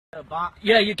A bat.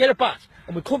 Yeah, you get a bat,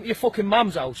 and we come to your fucking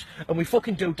mum's house, and we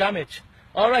fucking do damage.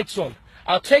 Alright, son.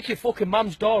 I'll take your fucking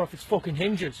mum's door if it's fucking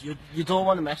hinges. You don't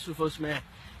want to mess with us, mate.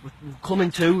 We'll come in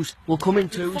twos. We'll come in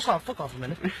twos. Fuck off a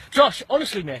minute. Josh,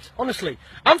 honestly, mate, honestly.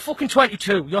 I'm fucking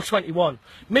 22, you're 21.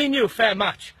 Me and you, fair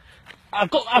match. I've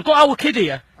got our kid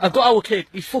here. I've got our kid.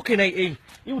 He's fucking 18.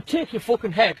 You would take your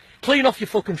fucking head, clean off your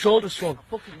fucking shoulders, son.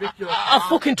 I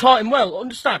fucking taught him well,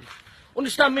 understand?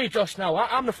 Understand me, Josh, now.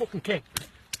 I'm the fucking king.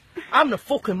 I'm the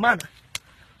fucking man.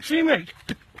 See me?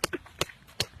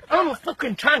 I'm a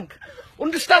fucking tank.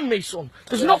 Understand me, son?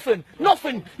 There's nothing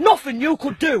you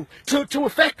could do to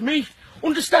affect me.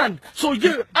 Understand? So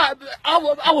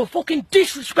I will fucking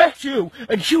disrespect you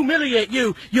and humiliate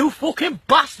you, you fucking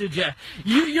bastard, yeah.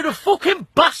 You're a fucking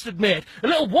bastard, mate. A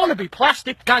little wannabe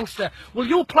plastic gangster. Well,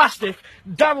 you plastic,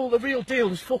 Daryl the real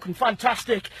deal is fucking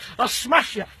fantastic. I'll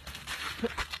smash you.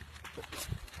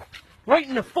 Right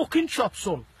in the fucking chop,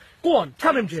 son. Go on,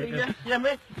 tell him, Jacob. Yeah,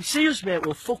 mate. You see us, mate.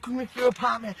 We'll fucking rip you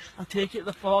apart, mate. I'll take you to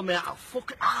the floor, mate.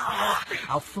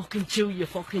 I'll fucking chew your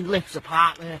fucking lips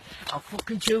apart, mate. I'll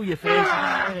fucking chew your face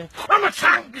apart, mate. I'm a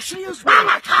tank. You see us, mate? I'm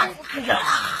a tank.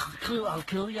 I'll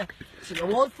kill you. So I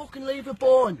won't fucking leave a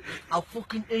bone. I'll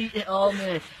fucking eat it all,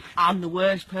 mate. I'm the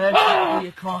worst person to be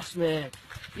across, mate.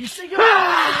 You see you?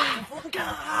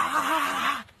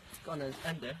 Gonna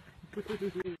end it.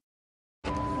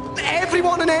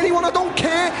 Everyone and anyone, I don't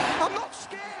care.